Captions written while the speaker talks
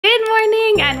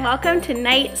morning and welcome to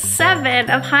night 7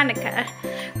 of Hanukkah,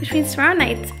 which means tomorrow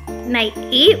night's night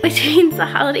 8, which means the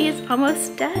holiday is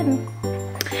almost done.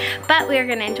 But we are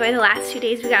gonna enjoy the last 2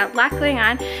 days. We got a lot going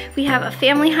on. We have a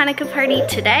family Hanukkah party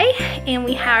today, and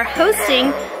we are hosting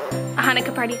a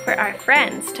Hanukkah party for our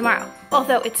friends tomorrow.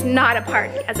 Although it's not a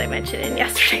party, as I mentioned in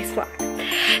yesterday's vlog.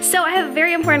 So I have a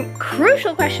very important,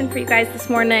 crucial question for you guys this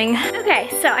morning. Okay,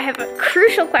 so I have a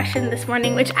crucial question this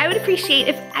morning, which I would appreciate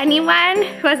if anyone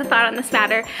who has a thought on this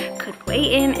matter could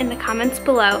weigh in the comments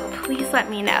below. Please let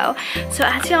me know. So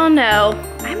as y'all know,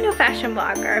 I'm no fashion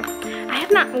blogger. I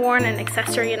have not worn an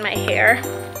accessory in my hair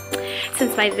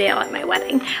since my veil at my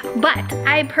wedding. But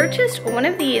I purchased one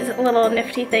of these little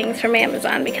nifty things from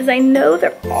Amazon because I know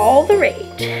they're all the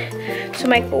rage. So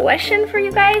my question for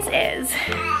you guys is,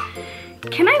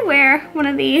 can I wear one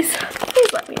of these?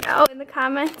 Please let me know in the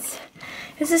comments.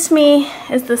 Is this me?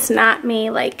 Is this not me?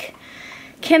 Like,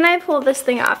 can I pull this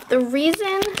thing off? The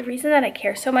reason that I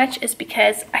care so much is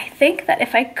because I think that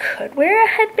if I could wear a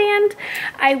headband,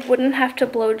 I wouldn't have to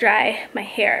blow dry my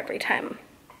hair every time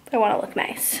I want to look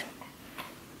nice.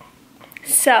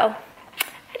 So,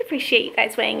 I'd appreciate you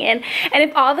guys weighing in. And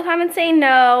if all the comments say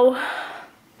no,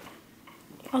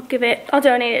 I'll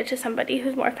donate it to somebody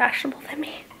who's more fashionable than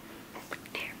me.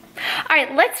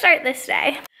 Alright, let's start this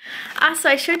day. Also,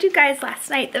 I showed you guys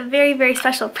last night the very, very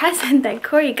special present that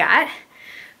Corey got,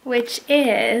 which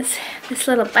is this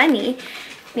little bunny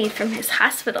made from his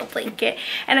hospital blanket.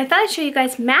 And I thought I'd show you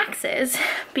guys Max's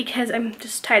because I'm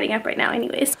just tidying up right now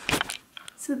anyways.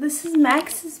 So this is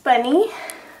Max's bunny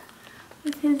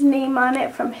with his name on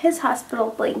it from his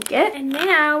hospital blanket. And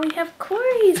now we have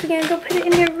Corey's. We're gonna go put it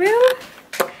in your room.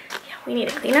 Yeah, we need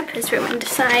to clean up his room and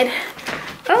decide,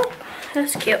 oh,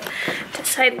 that's cute,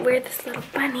 decide where this little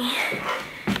bunny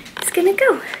is gonna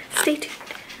go. Stay tuned.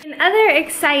 In other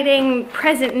exciting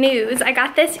present news, I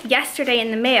got this yesterday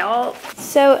in the mail.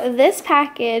 So this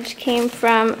package came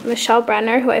from Michelle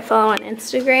Brenner, who I follow on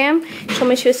Instagram. She told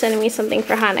me she was sending me something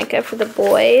for Hanukkah for the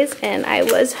boys, and I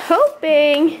was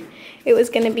hoping it was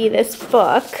gonna be this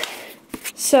book.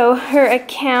 So her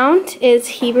account is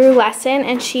Hebrew Lesson,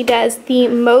 and she does the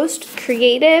most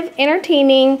creative,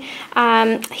 entertaining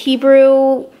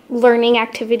Hebrew learning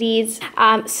activities.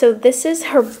 So this is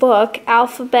her book,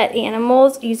 Alphabet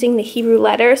Animals Using the Hebrew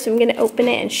Letters. So I'm gonna open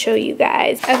it and show you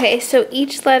guys. Okay, so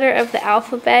each letter of the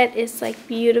alphabet is like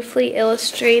beautifully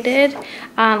illustrated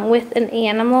with an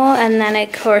animal, and then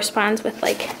it corresponds with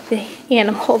like the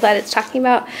animal that it's talking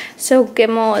about. So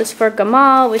Gimel is for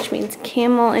Gamal, which means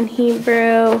camel in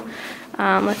Hebrew.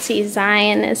 Let's see,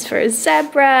 Zion is for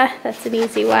zebra. That's an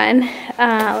easy one.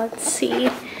 Let's see.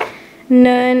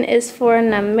 Nun is for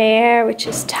Namer, which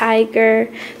is tiger.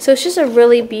 So it's just a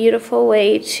really beautiful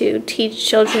way to teach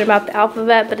children about the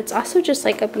alphabet, but it's also just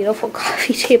like a beautiful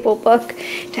coffee table book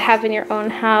to have in your own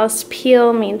house.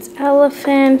 Peel means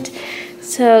elephant.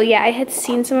 So yeah, I had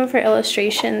seen some of her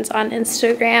illustrations on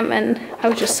Instagram, and I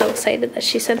was just so excited that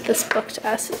she sent this book to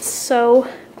us. It's so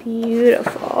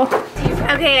beautiful.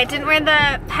 Okay, I didn't wear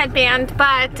the headband,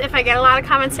 but if I get a lot of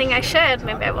comments saying I should,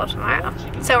 maybe I will tomorrow.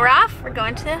 So we're off. We're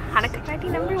going to Hanukkah party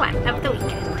number 1 of the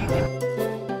weekend.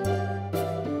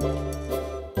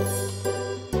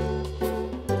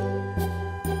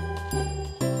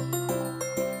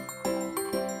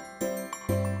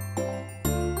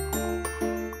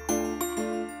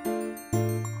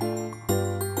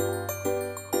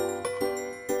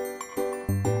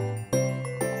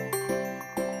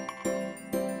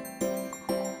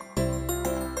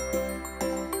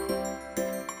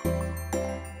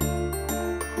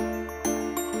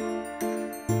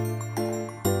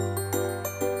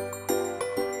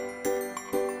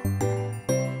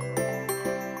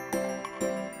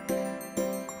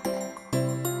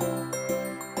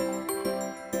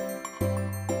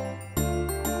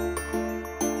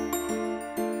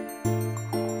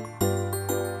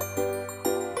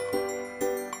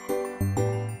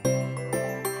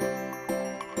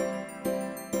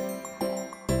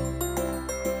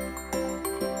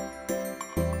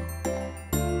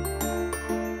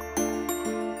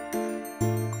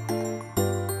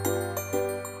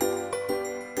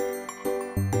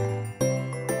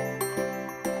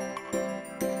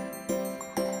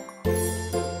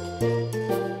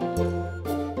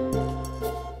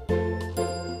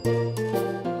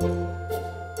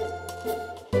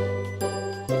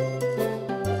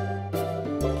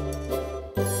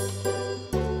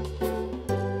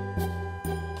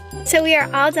 So we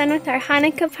are all done with our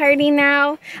Hanukkah party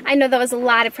now. I know that was a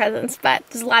lot of presents, but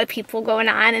there's a lot of people going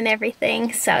on and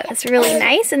everything, so it was really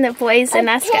nice, and the boys and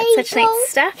us got such nice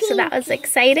stuff, so that was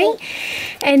exciting.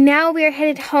 And now we are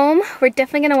headed home. We're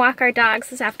definitely going to walk our dogs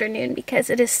this afternoon because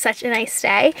it is such a nice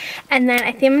day. And then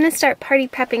I think I'm going to start party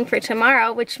prepping for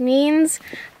tomorrow, which means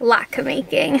latke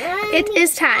making. It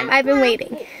is time. I've been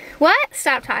waiting. What?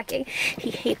 Stop talking.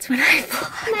 He hates when I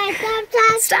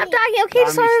vlog. Stop talking. Okay,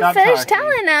 just want to finish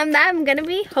telling him that I'm going to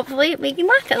be hopefully making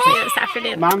latkahs later this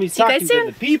afternoon. Mommy's talking to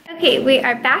the people. Okay, we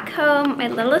are back home. My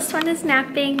littlest one is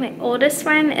napping. My oldest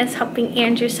one is helping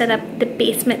Andrew set up the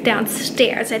basement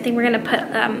downstairs. I think we're going to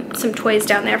put some toys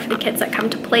down there for the kids that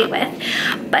come to play with.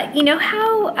 But you know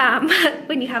how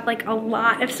when you have like a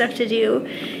lot of stuff to do,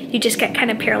 you just get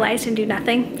kind of paralyzed and do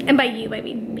nothing? And by you, I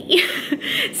mean me.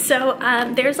 So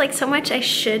there's like so much I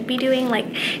should be doing,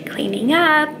 like cleaning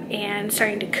up and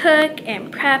starting to cook and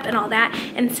prep and all that.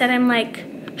 Instead I'm like,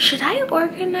 should I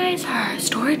organize our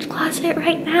storage closet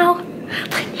right now?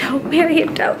 Like, no,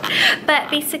 Miriam, don't. But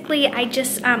basically I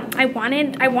just I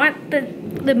want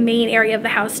the main area of the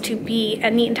house to be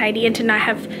neat and tidy and to not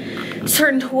have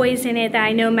certain toys in it that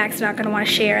I know Mac's not going to want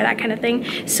to share, that kind of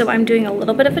thing. So I'm doing a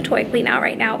little bit of a toy clean out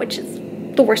right now, which is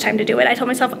the worst time to do it. I told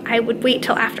myself I would wait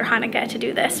till after Hanukkah to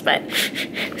do this, but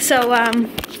so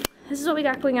this is what we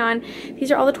got going on.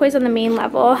 These are all the toys on the main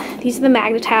level. These are the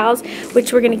magnet tiles,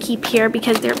 which we're gonna keep here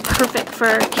because they're perfect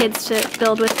for kids to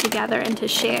build with together and to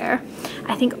share.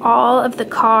 I think all of the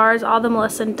cars, all the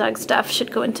Melissa and Doug stuff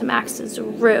should go into Max's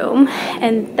room.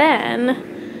 And then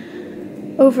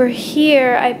over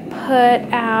here, I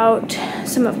put out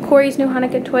some of Corey's new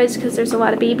Hanukkah toys because there's a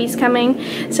lot of babies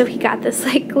coming. So he got this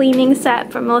like cleaning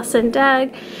set from Melissa and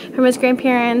Doug from his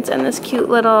grandparents, and this cute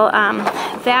little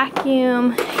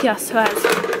vacuum. He also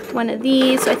has one of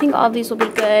these. So I think all of these will be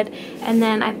good. And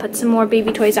then I put some more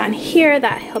baby toys on here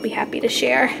that he'll be happy to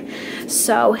share.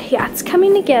 So yeah, it's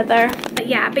coming together. But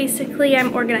yeah, basically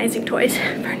I'm organizing toys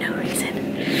for no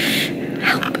reason.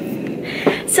 Help.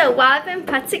 So while I've been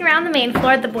putzing around the main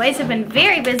floor, the boys have been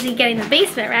very busy getting the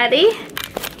basement ready.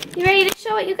 You ready to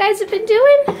show what you guys have been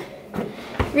doing?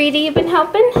 Rita, you've been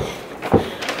helping?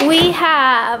 We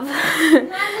have,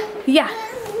 yeah.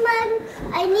 Mom,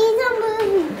 I need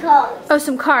some movie cars. Oh,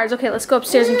 some cars. Okay, let's go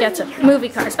upstairs and get some movie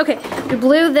cars. Okay, we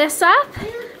blew this up,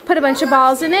 put a bunch of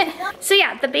balls in it. So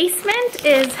yeah, the basement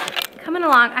is coming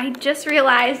along. I just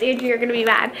realized, Andrew, you're gonna be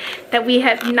mad that we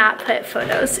have not put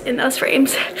photos in those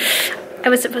frames. I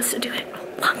was supposed to do it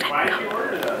a long time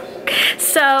ago.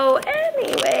 So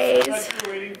anyways, I was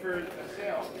waiting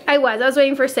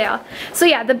for a sale. So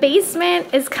yeah, the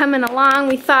basement is coming along.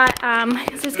 We thought,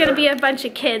 because there's gonna be a bunch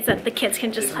of kids that the kids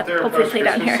can just hopefully play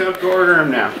down here. Go order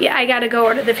them now. Yeah, I gotta go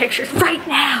order the pictures right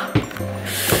now.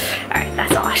 All right,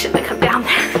 that's all. I shouldn't have come down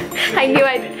there.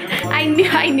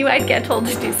 I knew I'd get told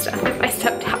to do stuff if I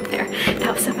stepped down there.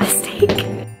 That was a mistake.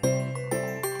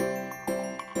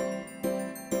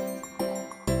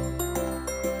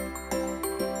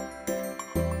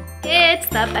 It's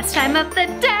the best time of the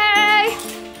day.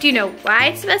 Do you know why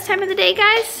it's the best time of the day,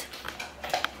 guys?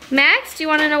 Max, do you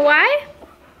want to know why?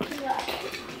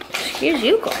 Excuse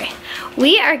you, Corey.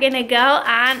 We are gonna go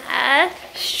on a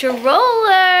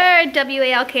stroller.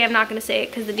 W-A-L-K, I'm not gonna say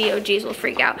it because the DOGs will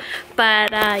freak out.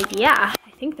 But yeah,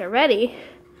 I think they're ready.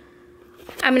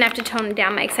 I'm gonna have to tone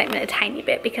down my excitement a tiny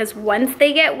bit because once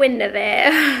they get wind of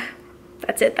it,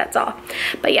 that's it, that's all.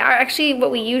 But yeah, actually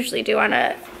what we usually do on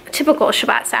a typical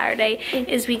Shabbat Saturday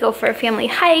is we go for a family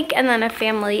hike and then a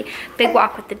family big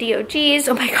walk with the DOGs.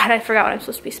 Oh my god, I forgot what I'm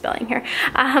supposed to be spelling here.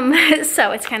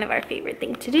 So it's kind of our favorite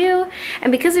thing to do. And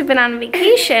because we've been on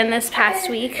vacation this past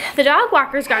week, the dog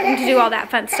walker's gotten to do all that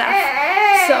fun stuff.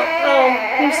 So,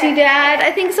 oh, you see Dad?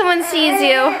 I think someone sees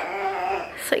you.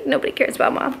 It's like nobody cares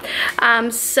about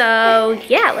Mom. So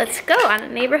yeah, let's go on a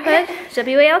neighborhood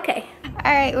W-A-L-K.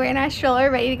 All right, we're in our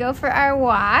stroller, ready to go for our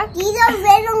walk. These are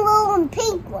red and blue and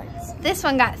pink ones. This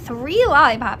one got 3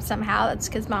 lollipops somehow. That's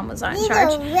because Mom was on charge. These are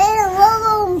red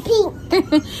and blue and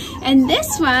pink. And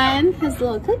this one has a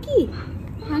little cookie.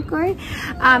 Huh, Corey?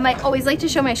 I always like to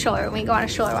show my stroller when we go on a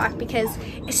stroller walk because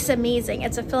it's just amazing.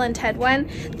 It's a Phil and Ted one.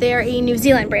 They're a New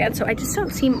Zealand brand, so I just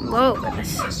don't see, whoa,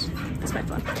 goodness, that's my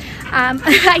phone.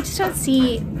 I just don't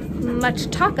see much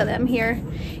talk of them here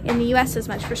in the US as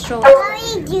much for strollers.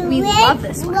 We love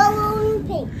this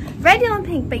one. Red, yellow, and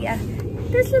pink, but yeah,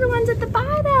 there's little ones at the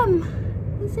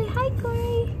bottom. Let's say hi,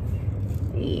 Corey.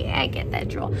 Yeah, I get that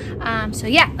drool. So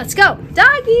yeah, let's go.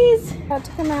 Doggies! About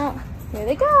to come out. Here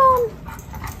they go.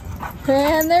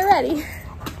 And they're ready.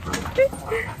 Just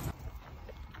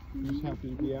happy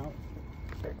to be out.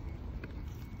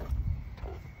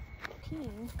 Okay.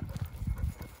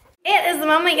 It is the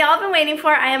moment y'all have been waiting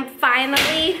for. I am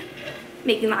finally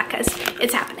making latkes.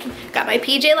 It's happening. Got my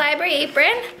PJ Library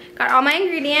apron. Got all my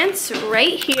ingredients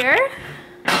right here.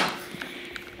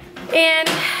 And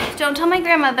don't tell my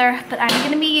grandmother, but I'm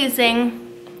gonna be using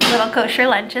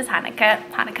LittleKosherLunch's Hanukkah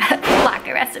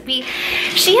latke recipe.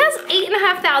 She has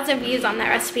 8,500 views on that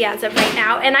recipe as of right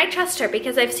now, and I trust her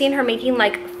because I've seen her making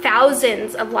like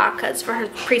thousands of latkes for her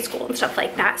preschool and stuff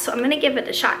like that, so I'm gonna give it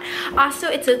a shot. Also,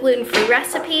 it's a gluten-free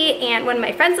recipe, and one of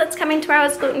my friends that's coming tomorrow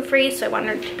is gluten-free, so I want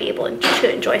her to be able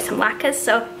to enjoy some latkes,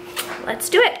 so let's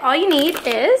do it. All you need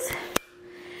is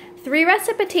 3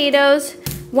 russet potatoes,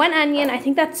 1 onion, I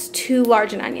think that's too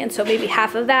large an onion, so maybe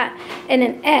half of that, and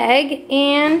an egg,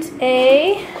 and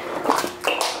a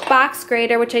box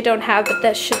grater, which I don't have, but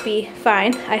that should be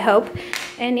fine, I hope.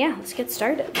 And yeah, let's get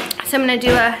started. So I'm gonna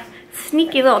do a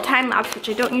sneaky little time lapse, which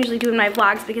I don't usually do in my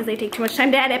vlogs because they take too much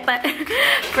time to edit, but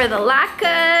for the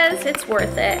latkes, it's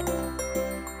worth it.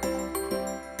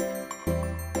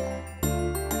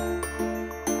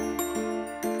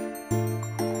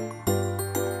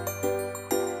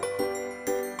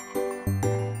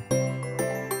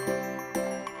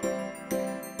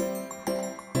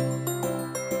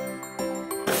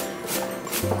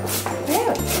 There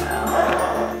we go.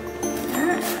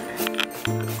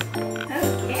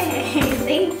 Okay,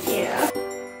 thank you.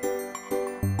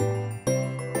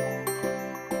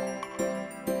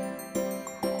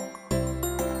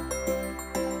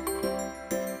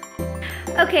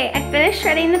 Okay, I finished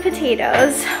shredding the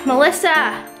potatoes.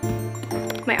 Melissa,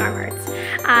 my arm hurts.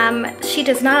 She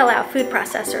does not allow food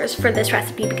processors for this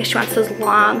recipe because she wants those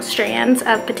long strands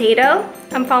of potato.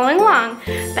 I'm following along.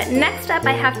 But next up,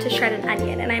 I have to shred an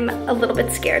onion, and I'm a little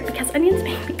bit scared because onions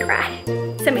make me cry.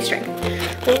 Semi-string.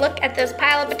 Look at this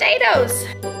pile of potatoes.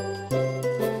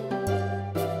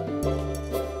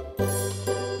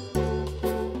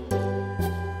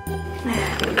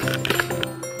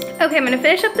 Okay, I'm gonna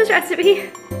finish up this recipe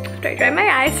after I dry my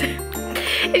eyes.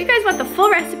 If you guys want the full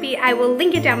recipe, I will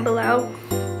link it down below,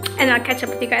 and I'll catch up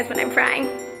with you guys when I'm frying.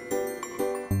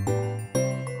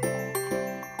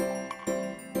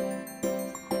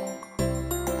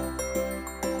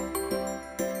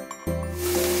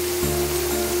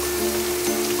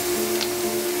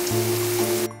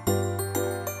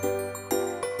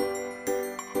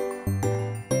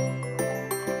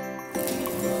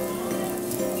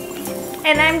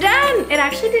 And I'm done. It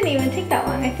actually didn't even take that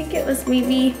long. I think it was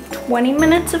maybe 20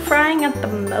 minutes of frying at the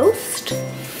most.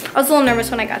 I was a little nervous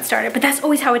when I got started, but that's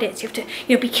always how it is. You have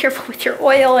to, be careful with your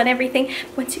oil and everything.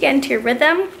 Once you get into your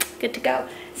rhythm, good to go.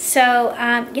 So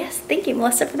yes, thank you,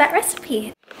 Melissa, for that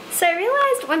recipe. So I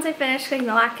realized once I finished cooking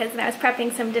the latkes and I was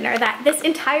prepping some dinner that this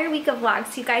entire week of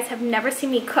vlogs, you guys have never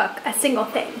seen me cook a single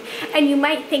thing. And you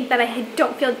might think that I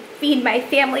don't feed my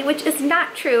family, which is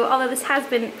not true, although this has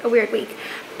been a weird week.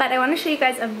 But I want to show you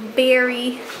guys a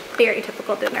very, very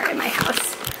typical dinner in my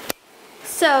house.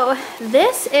 So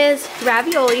this is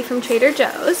ravioli from Trader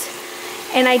Joe's,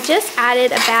 and I just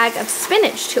added a bag of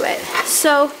spinach to it.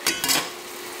 So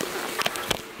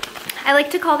I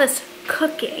like to call this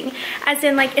cooking, as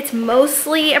in like it's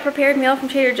mostly a prepared meal from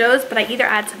Trader Joe's, but I either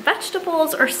add some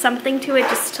vegetables or something to it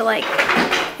just to like,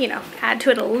 add to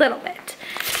it a little bit.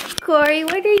 Corey,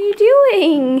 what are you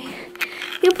doing?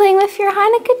 You playing with your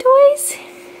Hanukkah toys?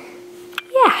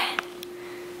 Yeah.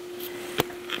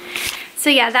 So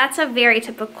yeah, that's a very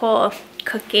typical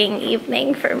cooking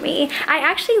evening for me. I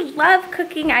actually love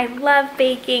cooking, I love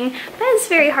baking, but it's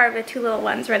very hard with 2 little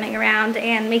ones running around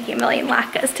and making a million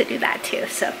latkes to do that too.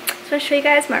 So I just want to show you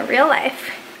guys my real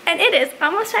life. And it is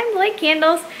almost time to light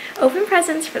candles, open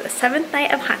presents for the 7th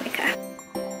night of Hanukkah.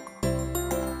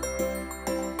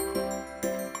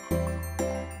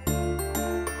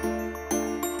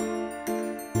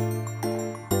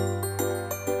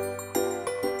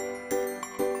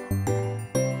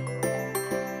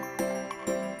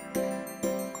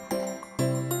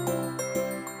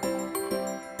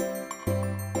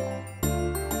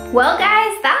 Well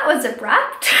guys, that was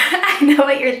abrupt. I know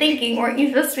what you're thinking. Weren't you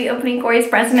supposed to be opening Corey's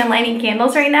present and lighting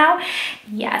candles right now?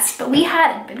 Yes, but we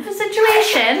had a bit of a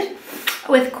situation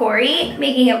with Corey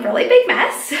making a really big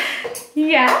mess.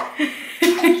 Yeah.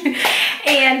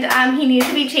 And he needed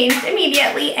to be changed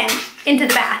immediately and into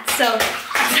the bath. So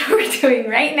that's what we're doing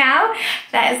right now.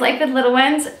 That is life with little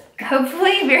ones.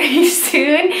 Hopefully very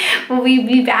soon we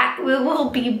will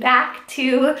be back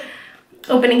to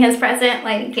opening his present,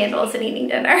 lighting candles, and eating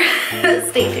dinner.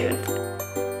 Stay tuned.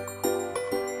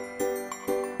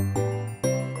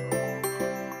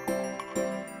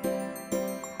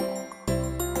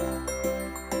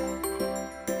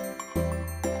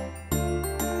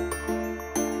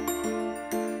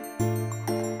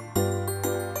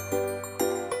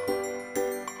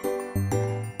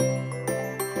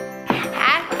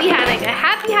 a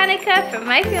happy Hanukkah from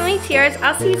my family to yours.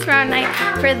 I'll see you tomorrow night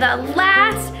for the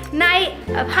last night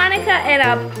of Hanukkah and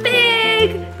a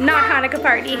big not Hanukkah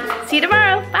party. See you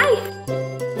tomorrow. Bye.